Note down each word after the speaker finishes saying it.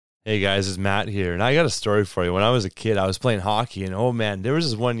Hey guys, it's Matt here, and I got a story for you. When I was a kid, I was playing hockey, and oh man, there was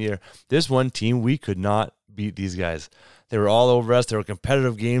this one year, this one team, we could not beat these guys. They were all over us. They were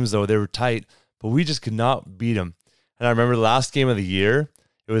competitive games, though. They were tight, but we just could not beat them. And I remember the last game of the year,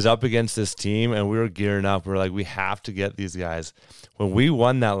 it was up against this team, and we were gearing up. We were like, we have to get these guys. When we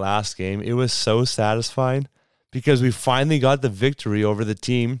won that last game, it was so satisfying because we finally got the victory over the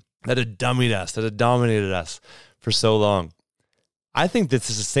team that had dummied us, that had dominated us for so long. I think this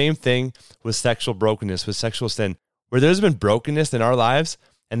is the same thing with sexual brokenness, with sexual sin, where there's been brokenness in our lives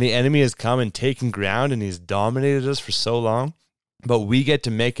and the enemy has come and taken ground and he's dominated us for so long, but we get to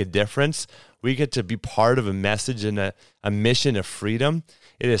make a difference. We get to be part of a message and a mission of freedom.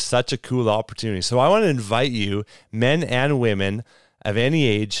 It is such a cool opportunity. So I want to invite you, men and women of any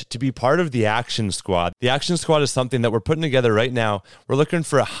age, to be part of the Action Squad. The Action Squad is something that we're putting together right now. We're looking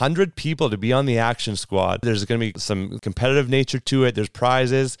for 100 people to be on the Action Squad. There's going to be some competitive nature to it. There's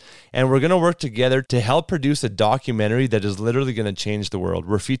prizes, and we're going to work together to help produce a documentary that is literally going to change the world.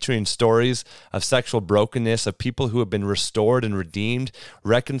 We're featuring stories of sexual brokenness, of people who have been restored and redeemed,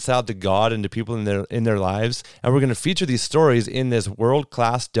 reconciled to God and to people in their lives. And we're going to feature these stories in this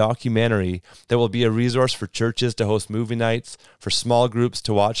world-class documentary that will be a resource for churches to host movie nights, for small groups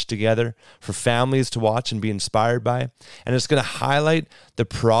to watch together, for families to watch and be inspired by. And it's going to highlight the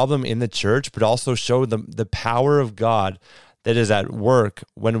problem in the church, but also show the power of God that is at work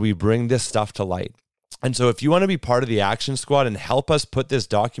when we bring this stuff to light. And so if you want to be part of the Action Squad and help us put this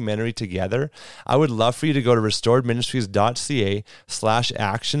documentary together, I would love for you to go to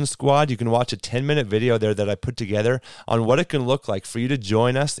restoredministries.ca/action squad. You can watch a 10-minute video there that I put together on what it can look like for you to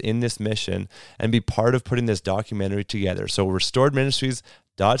join us in this mission and be part of putting this documentary together. So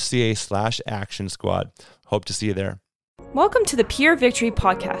restoredministries.ca/action squad. Hope to see you there. Welcome to the Pure Victory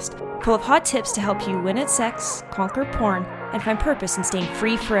Podcast, full of hot tips to help you win at sex, conquer porn, and find purpose in staying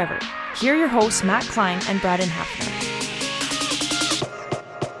free forever. Here are your hosts, Matt Klein and Braden Hafner.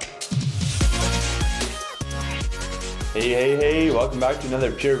 Hey, welcome back to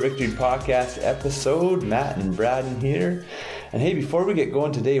another Pure Victory Podcast episode. Matt and Braden here. And hey, before we get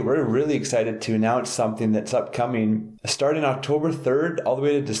going today, we're really excited to announce something that's upcoming starting October 3rd all the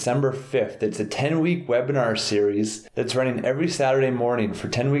way to December 5th. It's a 10-week webinar series that's running every Saturday morning for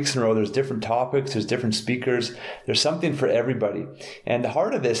 10 weeks in a row. There's different topics, there's different speakers, there's something for everybody. And the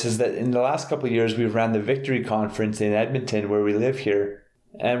heart of this is that in the last couple of years, we've ran the Victory Conference in Edmonton, where we live here.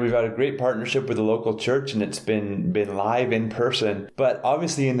 And we've had a great partnership with the local church, and it's been live in person. But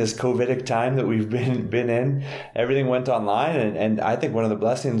obviously in this COVIDic time that we've been in, everything went online. And I think one of the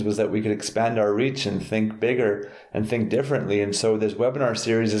blessings was that we could expand our reach and think bigger and think differently. And so this webinar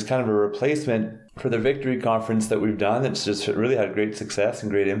series is kind of a replacement for the Victory Conference that we've done. It's just really had great success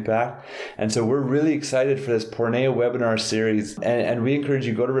and great impact. And so we're really excited for this Pornea webinar series. And we encourage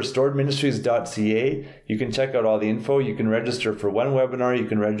you, go to restoredministries.ca. You can check out all the info. You can register for one webinar. You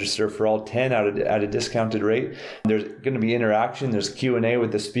can register for all 10 at a discounted rate. There's going to be interaction. There's Q&A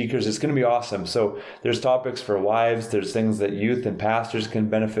with the speakers. It's going to be awesome. So there's topics for wives. There's things that youth and pastors can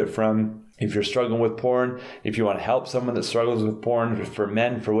benefit from. If you're struggling with porn, if you want to help someone that struggles with porn, for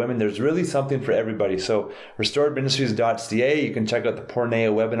men, for women, there's really something for everybody. So restoredministries.ca, you can check out the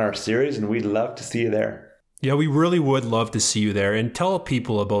Pornea webinar series, and we'd love to see you there. Yeah, we really would love to see you there. And tell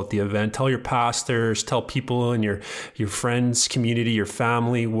people about the event. Tell your pastors, tell people in your friends, community, your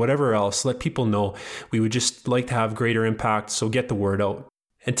family, whatever else. Let people know. We would just like to have greater impact, so get the word out.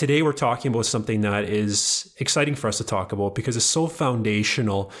 And today we're talking about something that is exciting for us to talk about because it's so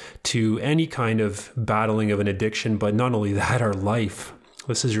foundational to any kind of battling of an addiction, but not only that, our life.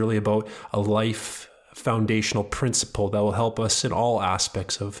 This is really about a life foundational principle that will help us in all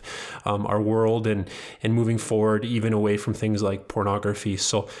aspects of our world and moving forward, even away from things like pornography.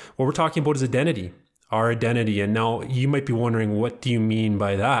 So what we're talking about is identity, our identity. And now you might be wondering, what do you mean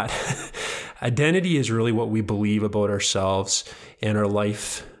by that? Identity is really what we believe about ourselves and our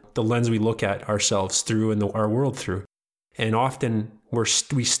life, the lens we look at ourselves through and our world through. And often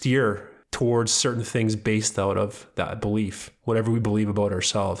we steer towards certain things based out of that belief, whatever we believe about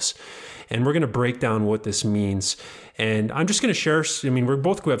ourselves. And we're going to break down what this means. And I'm just going to share, we're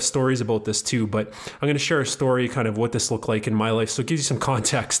both going to have stories about this too, but I'm going to share a story, kind of what this looked like in my life. So it gives you some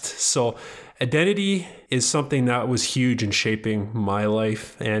context. So identity is something that was huge in shaping my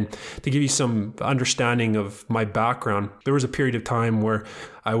life. And to give you some understanding of my background, there was a period of time where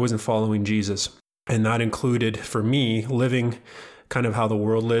I wasn't following Jesus. And that included, for me, living kind of how the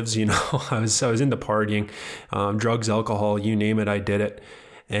world lives. I was into partying, drugs, alcohol, you name it, I did it.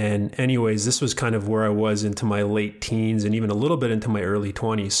 And anyways, this was kind of where I was into my late teens and even a little bit into my early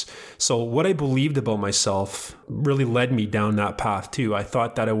 20s. So what I believed about myself really led me down that path too. I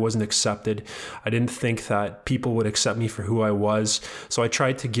thought that I wasn't accepted. I didn't think that people would accept me for who I was. So I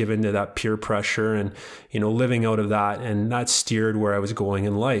tried to give into that peer pressure and, living out of that. And that steered where I was going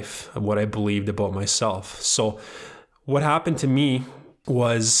in life, what I believed about myself. So what happened to me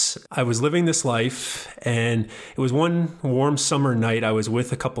was I was living this life, and it was one warm summer night. I was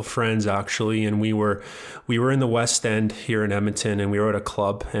with a couple friends actually, and we were in the West End here in Edmonton, and we were at a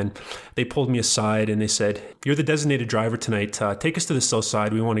club, and they pulled me aside and they said, "You're the designated driver tonight. Take us to the south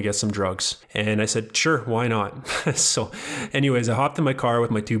side. We want to get some drugs." And I said, "Sure, why not?" So anyways, I hopped in my car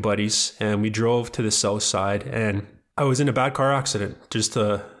with my two buddies and we drove to the south side, and I was in a bad car accident, just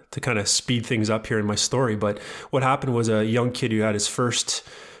to kind of speed things up here in my story. But what happened was a young kid who had his first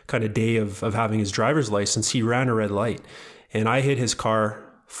kind of day of having his driver's license, he ran a red light, and I hit his car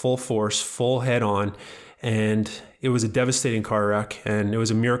full force, full head on. And it was a devastating car wreck, and it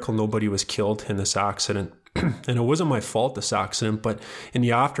was a miracle nobody was killed in this accident. And it wasn't my fault, this accident, but in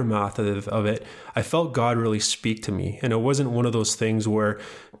the aftermath of it, I felt God really speak to me. And it wasn't one of those things where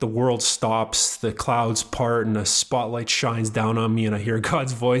the world stops, the clouds part, and a spotlight shines down on me and I hear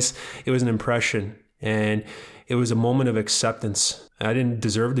God's voice. It was an impression, and it was a moment of acceptance. I didn't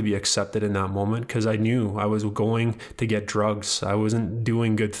deserve to be accepted in that moment because I knew I was going to get drugs. I wasn't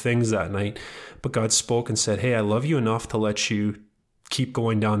doing good things that night, but God spoke and said, "Hey, I love you enough to let you keep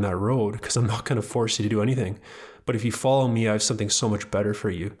going down that road because I'm not going to force you to do anything. But if you follow me, I have something so much better for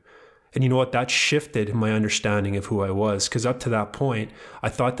you." And you know what? That shifted my understanding of who I was, because up to that point, I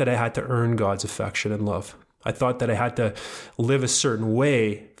thought that I had to earn God's affection and love. I thought that I had to live a certain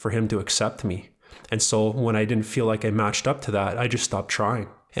way for him to accept me. And so when I didn't feel like I matched up to that, I just stopped trying.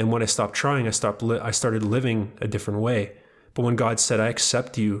 And when I stopped trying, I started living a different way. But when God said, "I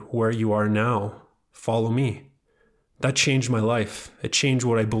accept you where you are now, follow me," that changed my life. It changed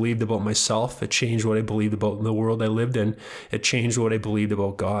what I believed about myself. It changed what I believed about the world I lived in. It changed what I believed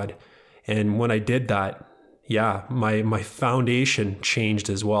about God. And when I did that, my foundation changed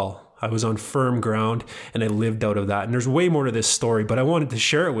as well. I was on firm ground and I lived out of that. And there's way more to this story, but I wanted to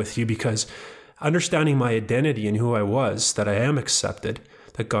share it with you because understanding my identity and who I was, that I am accepted,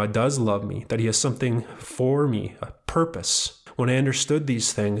 that God does love me, that he has something for me, a purpose. When I understood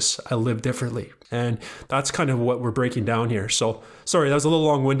these things, I lived differently. And that's kind of what we're breaking down here. So, sorry, that was a little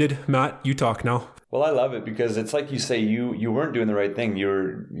long-winded. Matt, you talk now. Well, I love it because it's like you say, you weren't doing the right thing. You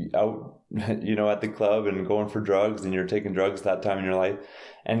were out, at the club and going for drugs, and you're taking drugs that time in your life.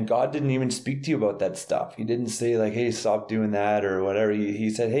 And God didn't even speak to you about that stuff. He didn't say like, "Hey, stop doing that," or whatever. He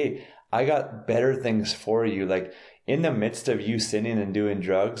said, "Hey, I got better things for you." Like, in the midst of you sinning and doing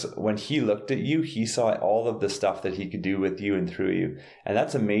drugs, when he looked at you, he saw all of the stuff that he could do with you and through you. And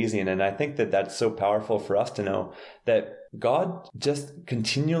that's amazing. And I think that that's so powerful for us to know that God just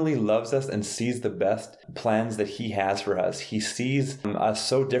continually loves us and sees the best plans that he has for us. He sees us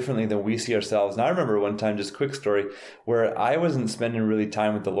so differently than we see ourselves. And I remember one time, just a quick story, where I wasn't spending really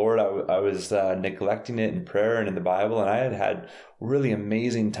time with the Lord. I was neglecting it in prayer and in the Bible, and I had really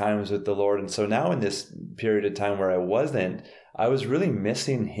amazing times with the Lord. And so now in this period of time where I wasn't, I was really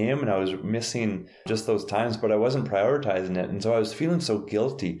missing him, and I was missing just those times, but I wasn't prioritizing it. And so I was feeling so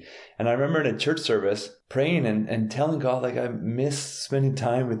guilty. And I remember in a church service praying and telling God, like, "I miss spending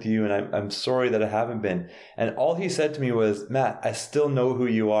time with you, and I'm sorry that I haven't been." And all he said to me was, "Matt, I still know who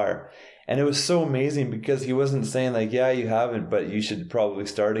you are." And it was so amazing because he wasn't saying like, "Yeah, you haven't, but you should probably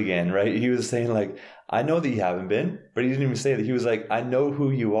start again," right? He was saying like, "I know that you haven't been," but he didn't even say that. He was like, "I know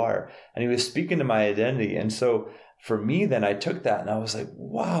who you are." And he was speaking to my identity. And so for me, then I took that and I was like,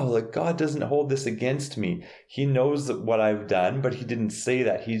 wow, like God doesn't hold this against me. He knows what I've done, but he didn't say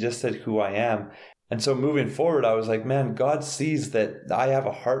that. He just said who I am. And so moving forward, I was like, man, God sees that I have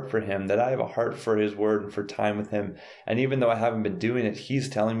a heart for him, that I have a heart for his word and for time with him. And even though I haven't been doing it, he's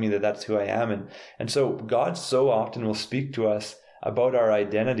telling me that that's who I am. And so God so often will speak to us about our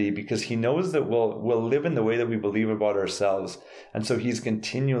identity because he knows that we'll live in the way that we believe about ourselves. And so he's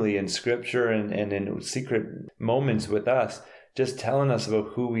continually in scripture and in secret moments with us, just telling us about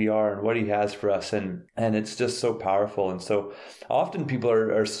who we are and what he has for us. And it's just so powerful. And so often people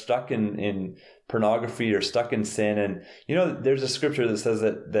are stuck in pornography or stuck in sin. And, you know, there's a scripture that says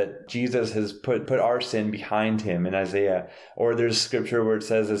that Jesus has put our sin behind him in Isaiah. Or there's scripture where it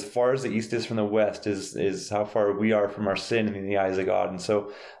says, as far as the east is from the west is how far we are from our sin in the eyes of God. And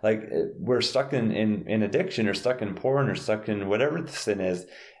so, like, we're stuck in addiction or stuck in porn or stuck in whatever the sin is.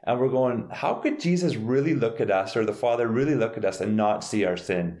 And we're going, how could Jesus really look at us, or the Father really look at us and not see our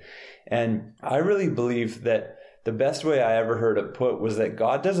sin? And I really believe that the best way I ever heard it put was that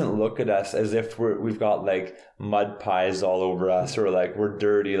God doesn't look at us as if we've got like mud pies all over us, or like we're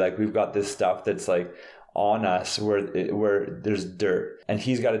dirty, like we've got this stuff that's like on us where there's dirt and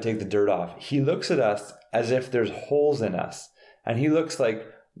he's got to take the dirt off. He looks at us as if there's holes in us, and he looks like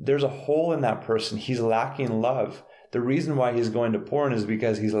there's a hole in that person. He's lacking love. The reason why he's going to porn is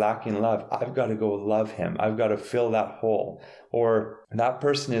because he's lacking love. I've got to go love him. I've got to fill that hole. Or that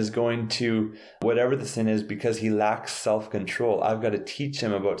person is going to whatever the sin is because he lacks self-control. I've got to teach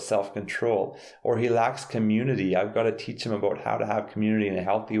him about self-control. Or he lacks community. I've got to teach him about how to have community in a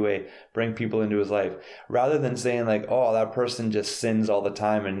healthy way, bring people into his life. Rather than saying like, oh, that person just sins all the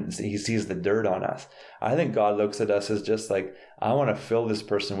time and he sees the dirt on us. I think God looks at us as just like, I want to fill this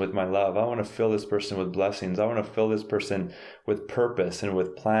person with my love. I want to fill this person with blessings. I want to fill this person with purpose and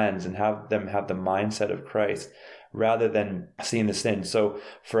with plans and have them have the mindset of Christ rather than seeing the sin. So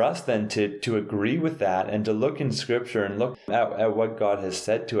for us then to agree with that and to look in Scripture and look at what God has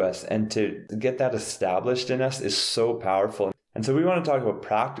said to us and to get that established in us is so powerful. And so we want to talk about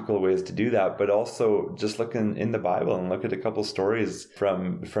practical ways to do that, but also just look in the Bible and look at a couple stories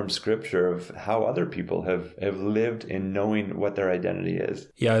from Scripture of how other people have lived in knowing what their identity is.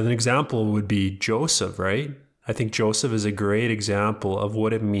 Yeah, an example would be Joseph, right? I think Joseph is a great example of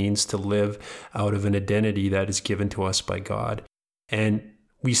what it means to live out of an identity that is given to us by God. And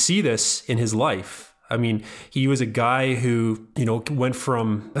we see this in his life. I mean, he was a guy who, went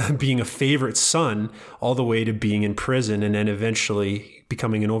from being a favorite son all the way to being in prison and then eventually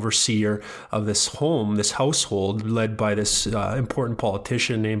becoming an overseer of this home, this household led by this important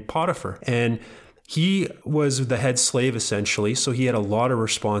politician named Potiphar. And he was the head slave essentially, so he had a lot of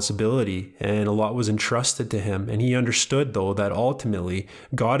responsibility and a lot was entrusted to him. And he understood, though, that ultimately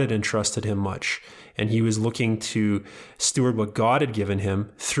God had entrusted him much. And he was looking to steward what God had given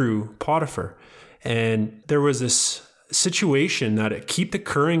him through Potiphar. And there was this situation that kept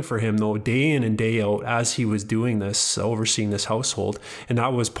occurring for him, though, day in and day out as he was doing this, overseeing this household. And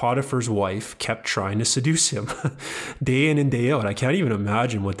that was Potiphar's wife kept trying to seduce him day in and day out. I can't even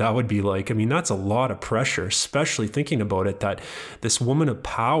imagine what that would be like. I mean, that's a lot of pressure, especially thinking about it, that this woman of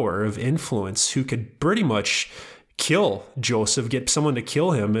power, of influence, who could pretty much kill Joseph, get someone to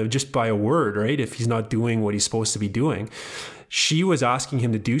kill him just by a word, right? If he's not doing what he's supposed to be doing. She was asking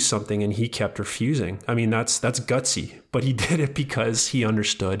him to do something and he kept refusing. I mean, that's gutsy, but he did it because he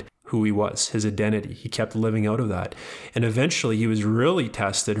understood who he was, his identity. He kept living out of that. And eventually he was really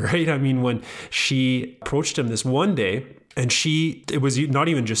tested, right? I mean, when she approached him this one day, and it was not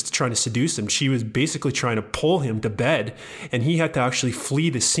even just trying to seduce him. She was basically trying to pull him to bed, and he had to actually flee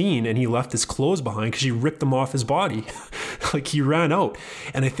the scene, and he left his clothes behind because she ripped them off his body. Like he ran out.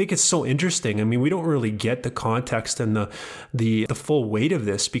 And I think it's so interesting. I mean, we don't really get the context and the full weight of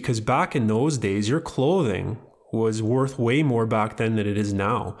this, because back in those days, your clothing was worth way more back then than it is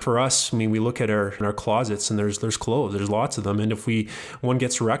now. For us, I mean, we look at our closets and there's clothes, there's lots of them. And if one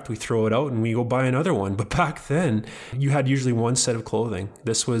gets wrecked, we throw it out and we go buy another one. But back then you had usually one set of clothing.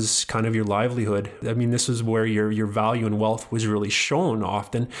 This was kind of your livelihood. I mean, this was where your value and wealth was really shown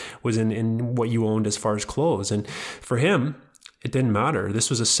often, was in what you owned as far as clothes. And for him, it didn't matter. This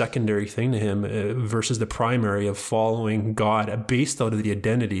was a secondary thing to him versus the primary of following God based out of the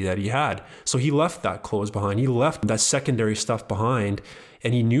identity that he had. So he left that clothes behind. He left that secondary stuff behind,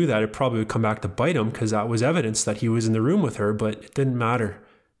 and he knew that it probably would come back to bite him because that was evidence that he was in the room with her, but it didn't matter.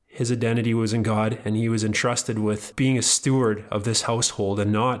 His identity was in God, and he was entrusted with being a steward of this household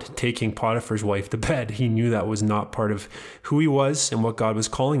and not taking Potiphar's wife to bed. He knew that was not part of who he was and what God was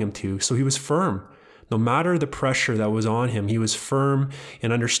calling him to. So he was firm. No matter the pressure that was on him, he was firm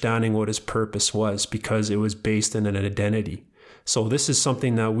in understanding what his purpose was because it was based in an identity. So this is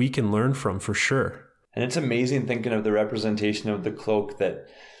something that we can learn from for sure. And it's amazing thinking of the representation of the cloak that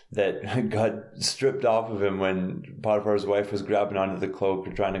God stripped off of him when Potiphar's wife was grabbing onto the cloak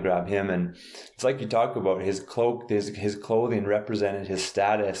or trying to grab him. And it's like you talk about his cloak, his clothing represented his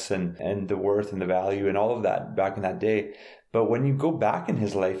status and the worth and the value and all of that back in that day. But when you go back in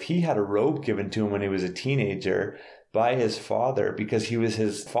his life, he had a robe given to him when he was a teenager by his father because he was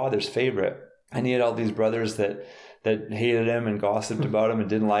his father's favorite. And he had all these brothers that hated him and gossiped about him and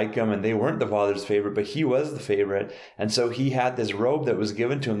didn't like him, and they weren't the father's favorite, but he was the favorite. And so he had this robe that was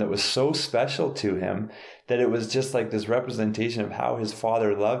given to him that was so special to him that it was just like this representation of how his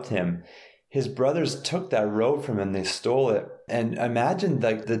father loved him. his brothers took that robe from him. They stole it. And imagine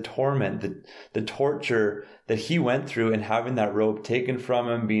like the torment, the torture that he went through and having that robe taken from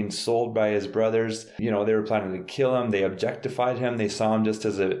him, being sold by his brothers. You know, they were planning to kill him. They objectified him. They saw him just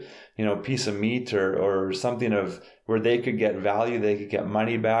as a, you know, piece of meat or something of where they could get value. They could get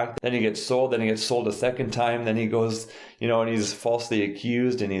money back. Then he gets sold. Then he gets sold a second time. Then he goes, you know, and he's falsely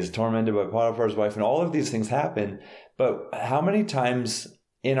accused and he's tormented by Potiphar's wife, and all of these things happen. But how many times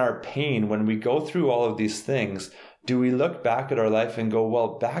in our pain, when we go through all of these things, do we look back at our life and go,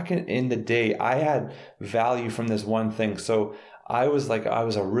 well, back in the day, I had value from this one thing. So I was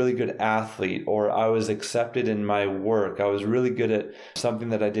a really good athlete, or I was accepted in my work. I was really good at something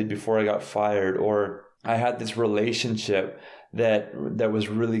that I did before I got fired, or I had this relationship that was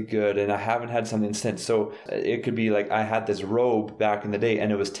really good and I haven't had something since. So it could be like I had this robe back in the day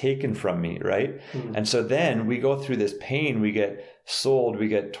and it was taken from me, right? Mm-hmm. And so then we go through this pain, we get sold, we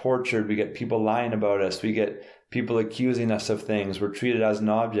get tortured, we get people lying about us, we get people accusing us of things, we're treated as an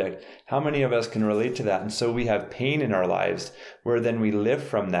object. How many of us can relate to that? And so we have pain in our lives where then we live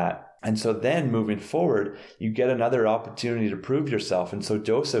from that. And so then moving forward, you get another opportunity to prove yourself. And so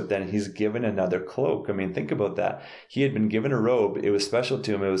Joseph, then he's given another cloak. I mean, think about that. He had been given a robe. It was special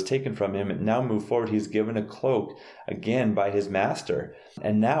to him. It was taken from him. And now move forward, he's given a cloak again by his master.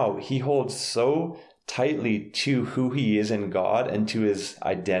 And now he holds so tightly to who he is in God and to his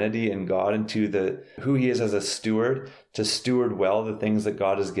identity in God and to who he is as a steward, to steward well the things that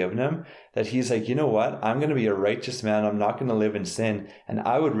God has given him, that he's like, you know what? I'm going to be a righteous man. I'm not going to live in sin. And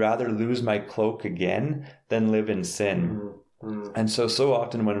I would rather lose my cloak again than live in sin. Mm-hmm. And so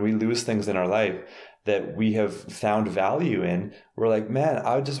often when we lose things in our life that we have found value in, we're like, man,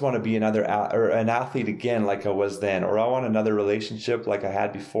 I just want to be an athlete again like I was then, or I want another relationship like I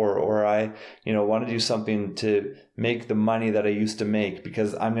had before, or I, want to do something to make the money that I used to make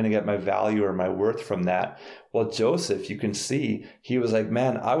because I'm going to get my value or my worth from that. Well, Joseph, you can see, he was like,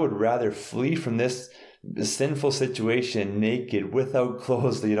 man, I would rather flee from this sinful situation naked without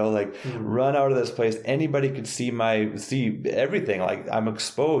clothes, run out of this place. Anybody could see everything, like I'm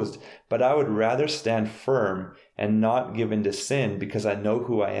exposed, but I would rather stand firm and not give in to sin because I know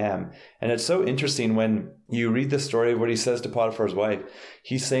who I am. And it's so interesting when you read the story of what he says to Potiphar's wife.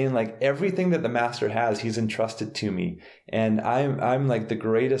 He's saying like everything that the master has, he's entrusted to me. And I'm like the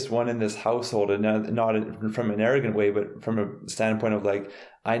greatest one in this household, and not from an arrogant way, but from a standpoint of like,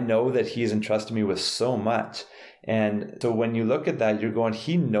 I know that he's entrusted me with so much. And so when you look at that, you're going,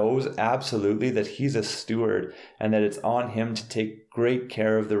 he knows absolutely that he's a steward and that it's on him to take great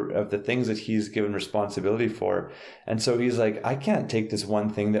care of the things that he's given responsibility for. And so he's like, I can't take this one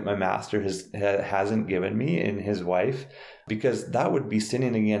thing that my master hasn't given me in his wife, because that would be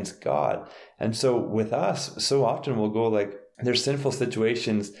sinning against God. And so with us, so often we'll go like, there's sinful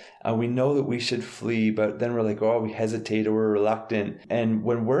situations and we know that we should flee, but then we're like, oh, we hesitate or we're reluctant. And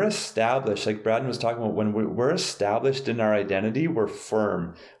when we're established, like Braden was talking about, when we're established in our identity, we're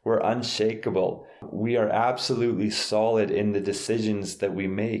firm, we're unshakable. We are absolutely solid in the decisions that we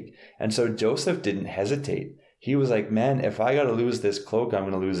make. And so Joseph didn't hesitate. He was like, man, if I got to lose this cloak, I'm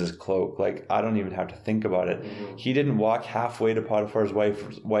going to lose this cloak. Like, I don't even have to think about it. Mm-hmm. He didn't walk halfway to Potiphar's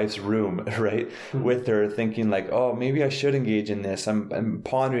wife's room, right? Mm-hmm. With her thinking like, oh, maybe I should engage in this. I'm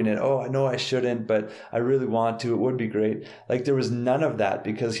pondering it. Oh, I know I shouldn't, but I really want to. It would be great. Like, there was none of that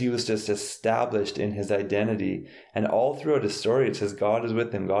because he was just established in his identity. And all throughout his story, it says, God is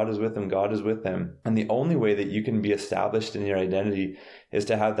with him, God is with him, God is with him. And the only way that you can be established in your identity is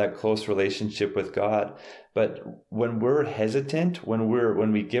to have that close relationship with God. But when we're hesitant,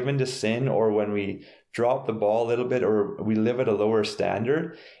 when we give into sin, or when we drop the ball a little bit, or we live at a lower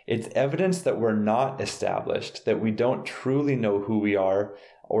standard, it's evidence that we're not established, that we don't truly know who we are,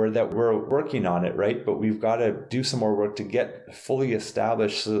 or that we're working on it, right? But we've got to do some more work to get fully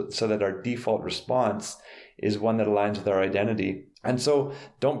established so that our default response is one that aligns with our identity. And so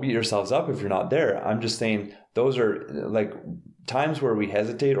don't beat yourselves up if you're not there. I'm just saying those are like times where we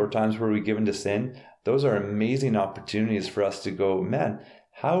hesitate or times where we give into sin. Those are amazing opportunities for us to go, man,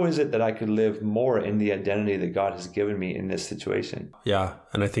 how is it that I could live more in the identity that God has given me in this situation? Yeah,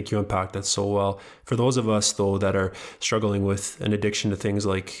 and I think you unpacked that so well. For those of us, though, that are struggling with an addiction to things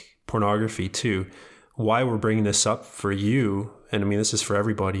like pornography too, why we're bringing this up for you, and I mean, this is for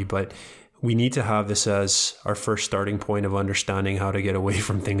everybody, but we need to have this as our first starting point of understanding how to get away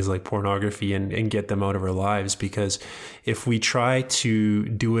from things like pornography and get them out of our lives. Because if we try to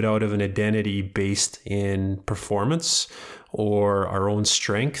do it out of an identity based in performance or our own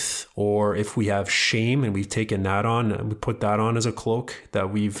strength, or if we have shame and we've taken that on and we put that on as a cloak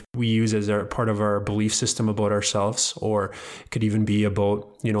that we use as our part of our belief system about ourselves, or it could even be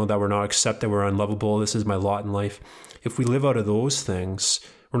about, that we're not accepted, we're unlovable, this is my lot in life. If we live out of those things,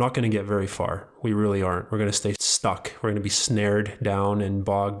 we're not going to get very far. We really aren't. We're going to stay stuck. We're going to be snared down and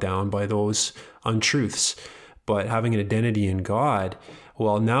bogged down by those untruths. But having an identity in God,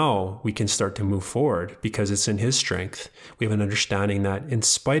 well, now we can start to move forward because it's in His strength. We have an understanding that in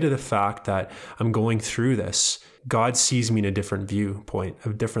spite of the fact that I'm going through this, God sees me in a different viewpoint,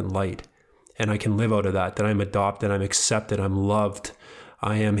 a different light. And I can live out of that I'm adopted, I'm accepted, I'm loved.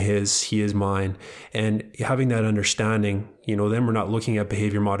 I am His, He is mine. And having that understanding, then we're not looking at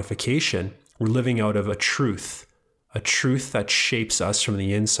behavior modification. We're living out of a truth that shapes us from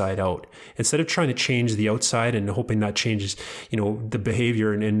the inside out. Instead of trying to change the outside and hoping that changes, the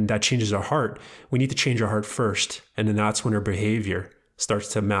behavior and that changes our heart, we need to change our heart first. And then that's when our behavior starts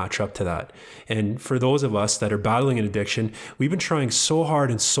to match up to that. And for those of us that are battling an addiction, we've been trying so hard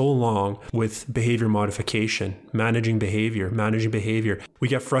and so long with behavior modification, managing behavior. We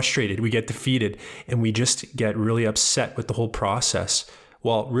get frustrated, we get defeated, and we just get really upset with the whole process.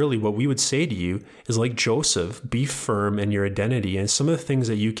 Well, really what we would say to you is, like Joseph, be firm in your identity. And some of the things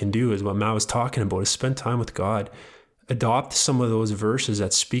that you can do is what Matt was talking about, is spend time with God. Adopt some of those verses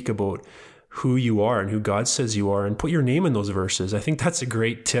that speak about who you are and who God says you are, and put your name in those verses. I think that's a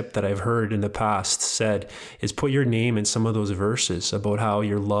great tip that I've heard in the past said, is put your name in some of those verses about how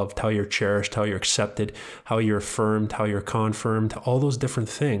you're loved, how you're cherished, how you're accepted, how you're affirmed, how you're confirmed, all those different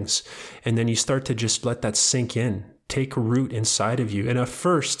things. And then you start to just let that sink in, take root inside of you. And at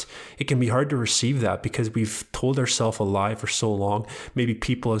first, it can be hard to receive that because we've told ourselves a lie for so long. Maybe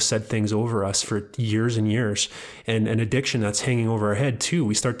people have said things over us for years and years. And an addiction that's hanging over our head too,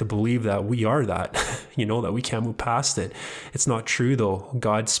 we start to believe that we are that, that we can't move past it. It's not true though.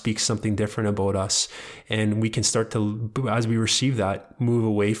 God speaks something different about us. And we can start to, as we receive that, move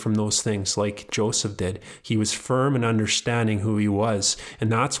away from those things like Joseph did. He was firm in understanding who he was.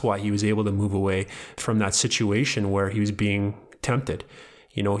 And that's why he was able to move away from that situation where he was being tempted.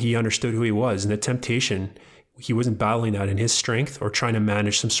 He understood who he was. And the temptation, he wasn't battling that in his strength or trying to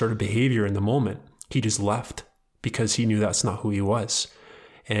manage some sort of behavior in the moment. He just left because he knew that's not who he was.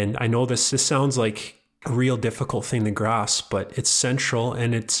 And I know this sounds like a real difficult thing to grasp, but it's central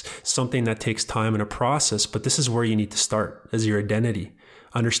and it's something that takes time and a process. But this is where you need to start, as your identity.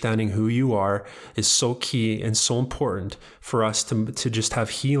 Understanding who you are is so key and so important for us to just have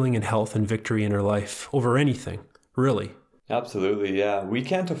healing and health and victory in our life over anything, really. Absolutely, yeah. We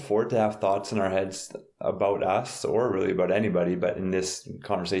can't afford to have thoughts in our heads about us or really about anybody, but in this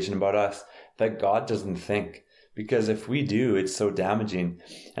conversation about us, that God doesn't think. Because if we do, it's so damaging.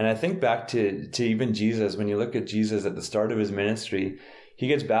 And I think back to even Jesus, when you look at Jesus at the start of his ministry, he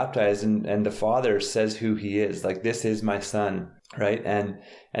gets baptized and the Father says who he is, like, this is my son, right? And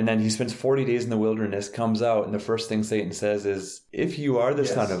then he spends 40 days in the wilderness, comes out, and the first thing Satan says is, if you are the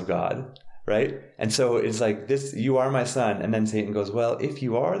Son of God, right? And so it's like, this, you are my son. And then Satan goes, well, if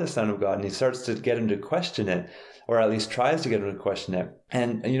you are the Son of God, and he starts to get him to question it, or at least tries to get him to question it.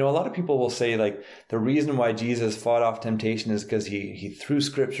 And a lot of people will say, like, the reason why Jesus fought off temptation is because he threw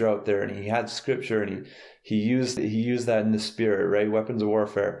scripture out there, and he had scripture, and he used that in the spirit, right? Weapons of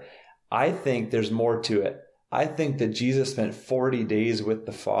warfare. I think there's more to it. I think that Jesus spent 40 days with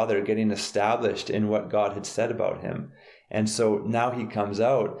the Father getting established in what God had said about him. And so now he comes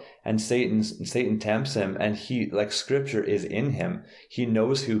out and Satan tempts him, and he, like, scripture is in him. He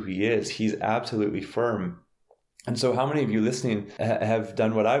knows who he is. He's absolutely firm. And so how many of you listening have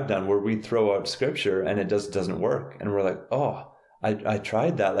done what I've done, where we throw out scripture and it doesn't work? And we're like, oh, I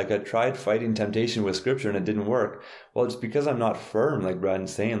tried that. Like, I tried fighting temptation with scripture and it didn't work. Well, it's because I'm not firm, like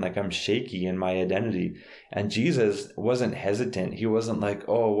Braden's saying, like, I'm shaky in my identity. And Jesus wasn't hesitant. He wasn't like,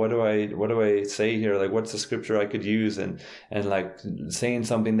 oh, what do I say here? Like, what's the scripture I could use? And like saying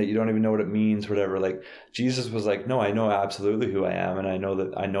something that you don't even know what it means, whatever. Like, Jesus was like, no, I know absolutely who I am. And I know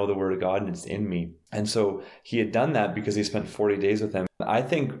the word of God and it's in me. And so he had done that because he spent 40 days with him. I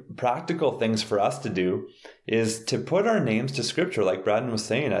think practical things for us to do is to put our names to scripture, like Braden was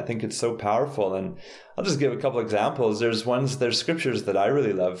saying. I think it's so powerful. And I'll just give a couple examples. There's scriptures that I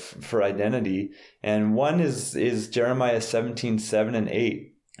really love for identity. And one is Jeremiah 17:7 and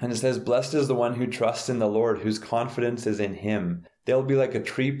 8. And it says, blessed is the one who trusts in the Lord, whose confidence is in him. They'll be like a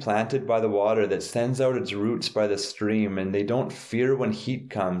tree planted by the water that sends out its roots by the stream, and they don't fear when heat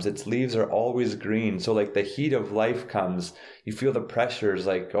comes. Its leaves are always green. So like the heat of life comes, you feel the pressures,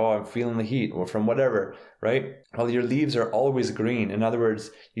 like, oh, I'm feeling the heat, or from whatever, right? Well, your leaves are always green. In other words,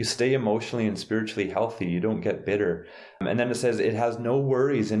 you stay emotionally and spiritually healthy. You don't get bitter. And then it says it has no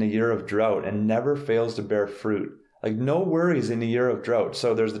worries in a year of drought and never fails to bear fruit. Like no worries in a year of drought.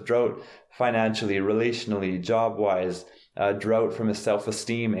 So there's the drought financially, relationally, job-wise, drought from a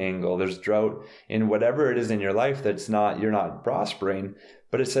self-esteem angle. There's drought in whatever it is in your life that's you're not prospering.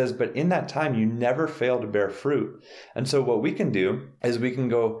 But it says, but in that time, you never fail to bear fruit. And so what we can do is we can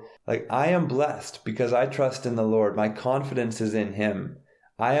go like, I am blessed because I trust in the Lord. My confidence is in him.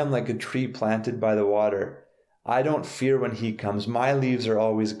 I am like a tree planted by the water. I don't fear when heat comes. My leaves are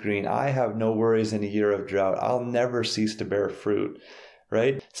always green. I have no worries in a year of drought. I'll never cease to bear fruit.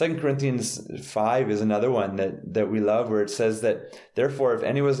 Right? 2 Corinthians 5 is another one that we love, where it says that, therefore, if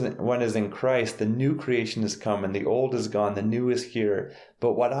anyone is in Christ, the new creation has come and the old is gone, the new is here.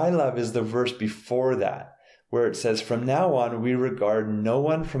 But what I love is the verse before that, where it says, from now on, we regard no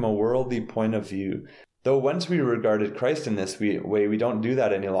one from a worldly point of view. Though once we regarded Christ in this way, we don't do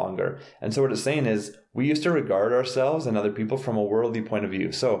that any longer. And so what it's saying is, we used to regard ourselves and other people from a worldly point of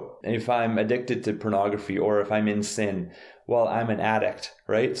view. So if I'm addicted to pornography, or if I'm in sin, well, I'm an addict,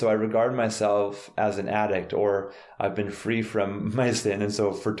 right? So I regard myself as an addict, or I've been free from my sin. And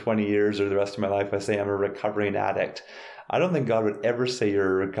so for 20 years or the rest of my life, I say I'm a recovering addict. I don't think God would ever say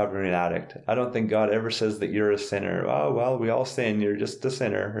you're a recovering addict. I don't think God ever says that you're a sinner. Oh, well, we all sin. You're just a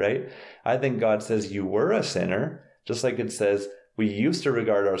sinner, right? I think God says you were a sinner, just like it says we used to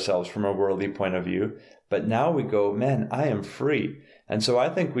regard ourselves from a worldly point of view, but now we go, man, I am free. And so I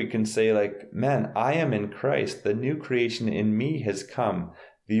think we can say like, man, I am in Christ. The new creation in me has come.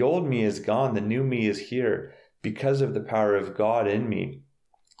 The old me is gone. The new me is here because of the power of God in me,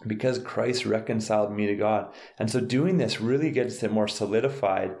 because Christ reconciled me to God. And so doing this really gets it more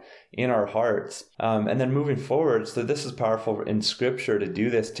solidified in our hearts. And then moving forward, so this is powerful in Scripture to do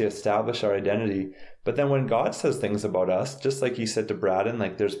this, to establish our identity. But then when God says things about us, just like he said to Braden,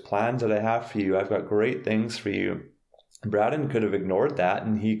 like, there's plans that I have for you. I've got great things for you. Braden could have ignored that,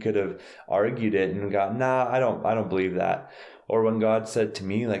 and he could have argued it and gone, nah, I don't believe that. Or when God said to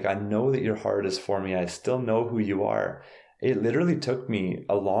me, like, I know that your heart is for me. I still know who you are. It literally took me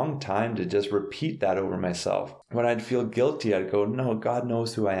a long time to just repeat that over myself. When I'd feel guilty, I'd go, no, God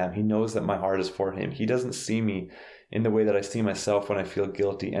knows who I am. He knows that my heart is for him. He doesn't see me in the way that I see myself when I feel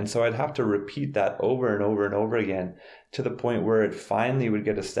guilty. And so I'd have to repeat that over and over and over again to the point where it finally would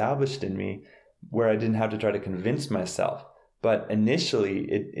get established in me, where I didn't have to try to convince myself. But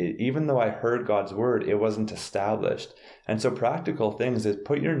initially, even though I heard God's word, it wasn't established. And so practical things is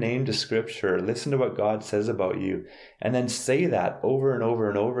put your name to Scripture, listen to what God says about you, and then say that over and over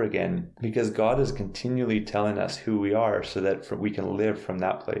and over again, because God is continually telling us who we are so that we can live from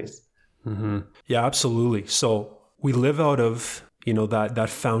that place. Mm-hmm. Yeah, absolutely. So we live out of, that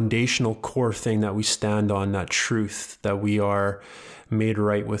foundational core thing that we stand on, that truth that we are made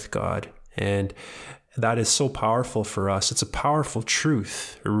right with God. And that is so powerful for us. It's a powerful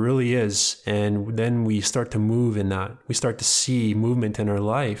truth. It really is. And then we start to move in that. We start to see movement in our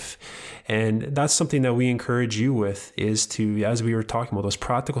life. And that's something that we encourage you with, is to, as we were talking about, those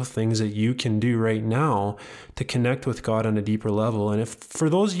practical things that you can do right now to connect with God on a deeper level. And if for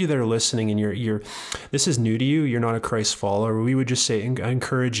those of you that are listening and this is new to you, you're not a Christ follower, we would just say, I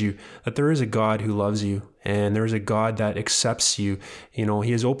encourage you that there is a God who loves you. And there's a God that accepts you. He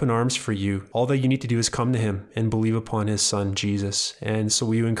has open arms for you. All that you need to do is come to him and believe upon his son, Jesus. And so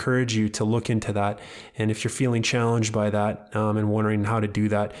we encourage you to look into that. And if you're feeling challenged by that and wondering how to do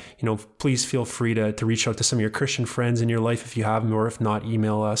that, please feel free to reach out to some of your Christian friends in your life if you have them, or if not,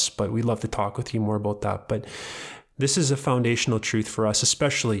 email us. But we'd love to talk with you more about that. But this is a foundational truth for us,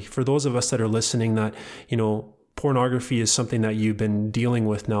 especially for those of us that are listening that, pornography is something that you've been dealing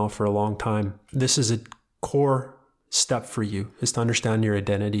with now for a long time. This is a core step for you, is to understand your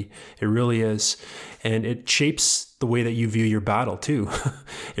identity. It really is. And it shapes the way that you view your battle too.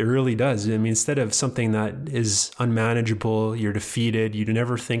 It really does. I mean, instead of something that is unmanageable, you're defeated, you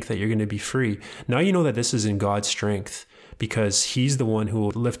never think that you're going to be free. Now you know that this is in God's strength, because he's the one who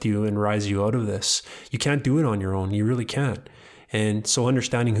will lift you and rise you out of this. You can't do it on your own. You really can't. And so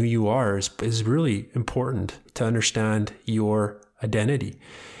understanding who you are is really important, to understand your identity.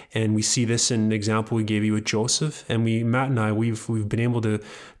 And we see this in the example we gave you with Joseph. And Matt and I, we've been able to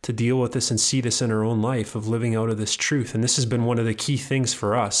deal with this and see this in our own life of living out of this truth. And this has been one of the key things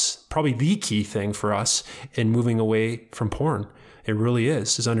for us, probably the key thing for us in moving away from porn. It really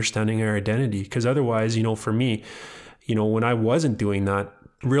is understanding our identity. Because otherwise, for me, when I wasn't doing that,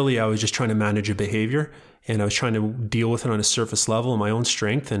 really I was just trying to manage a behavior, and I was trying to deal with it on a surface level in my own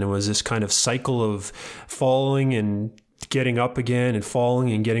strength. And it was this kind of cycle of falling and getting up again and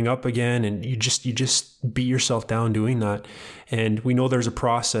falling and getting up again. And you just beat yourself down doing that. And we know there's a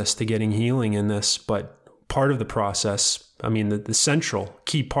process to getting healing in this, but part of the process, the central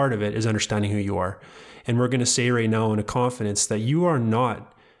key part of it is understanding who you are. And we're going to say right now in a confidence that you are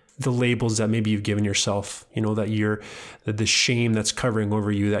not the labels that maybe you've given yourself, that you're the shame that's covering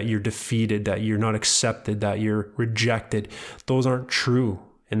over you, that you're defeated, that you're not accepted, that you're rejected. Those aren't true.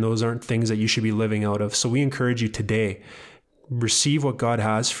 And those aren't things that you should be living out of. So we encourage you today, receive what God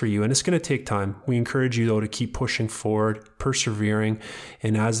has for you. And it's going to take time. We encourage you, though, to keep pushing forward, persevering.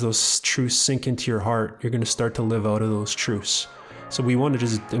 And as those truths sink into your heart, you're going to start to live out of those truths. So we want to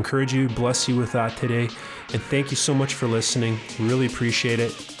just encourage you, bless you with that today. And thank you so much for listening. Really appreciate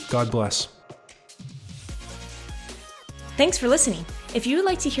it. God bless. Thanks for listening. If you would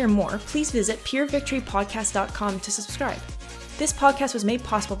like to hear more, please visit purevictorypodcast.com to subscribe. This podcast was made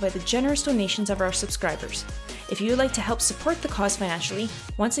possible by the generous donations of our subscribers. If you would like to help support the cause financially,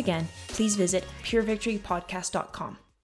 once again, please visit purevictorypodcast.com.